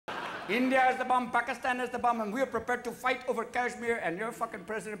India has the bomb, Pakistan has the bomb, and we are prepared to fight over Kashmir, and your fucking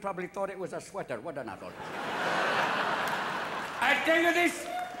president probably thought it was a sweater. What an asshole. I tell you this,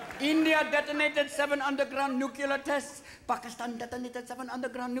 India detonated 7 underground nuclear tests, Pakistan detonated 7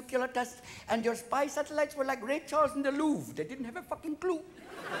 underground nuclear tests, and your spy satellites were like Ray Charles in the Louvre. They didn't have a fucking clue.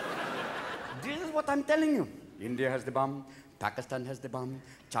 This is what I'm telling you. India has the bomb, Pakistan has the bomb,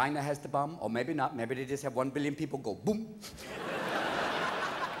 China has the bomb, or maybe not, maybe they just have 1 billion people go boom.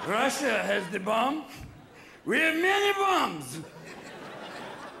 Russia has the bomb. We have many bombs.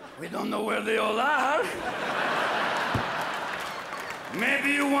 We don't know where they all are.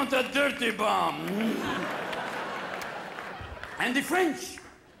 Maybe you want a dirty bomb. And the French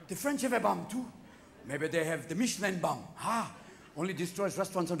have a bomb too. Maybe they have the Michelin bomb. Only destroys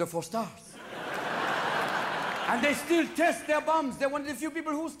restaurants under 4 stars. And they still test their bombs. They're one of the few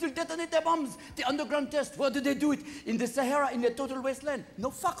people who still detonate their bombs. The underground test. Where do they do it? In the Sahara, in the total wasteland.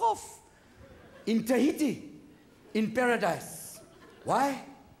 No, fuck off. In Tahiti. In paradise. Why?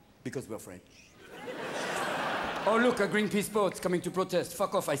 Because we're French. Oh, look, a Greenpeace boat's coming to protest.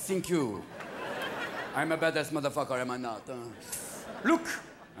 Fuck off, I sink you. I'm a badass motherfucker, am I not? Look,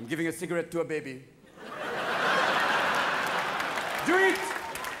 I'm giving a cigarette to a baby. Do it!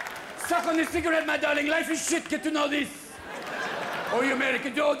 Suck on the cigarette, my darling. Life is shit. Get to know this. Oh, you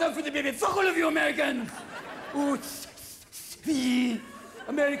Americans. Oh, don't for the baby. Fuck all of you Americans. Oh,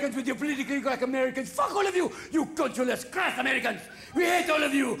 Americans with your politically incorrect Americans. Fuck all of you. You cultureless, crass Americans. We hate all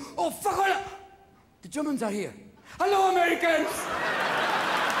of you. Oh, fuck all of... The Germans are here. Hello, Americans.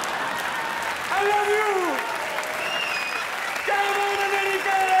 I love you.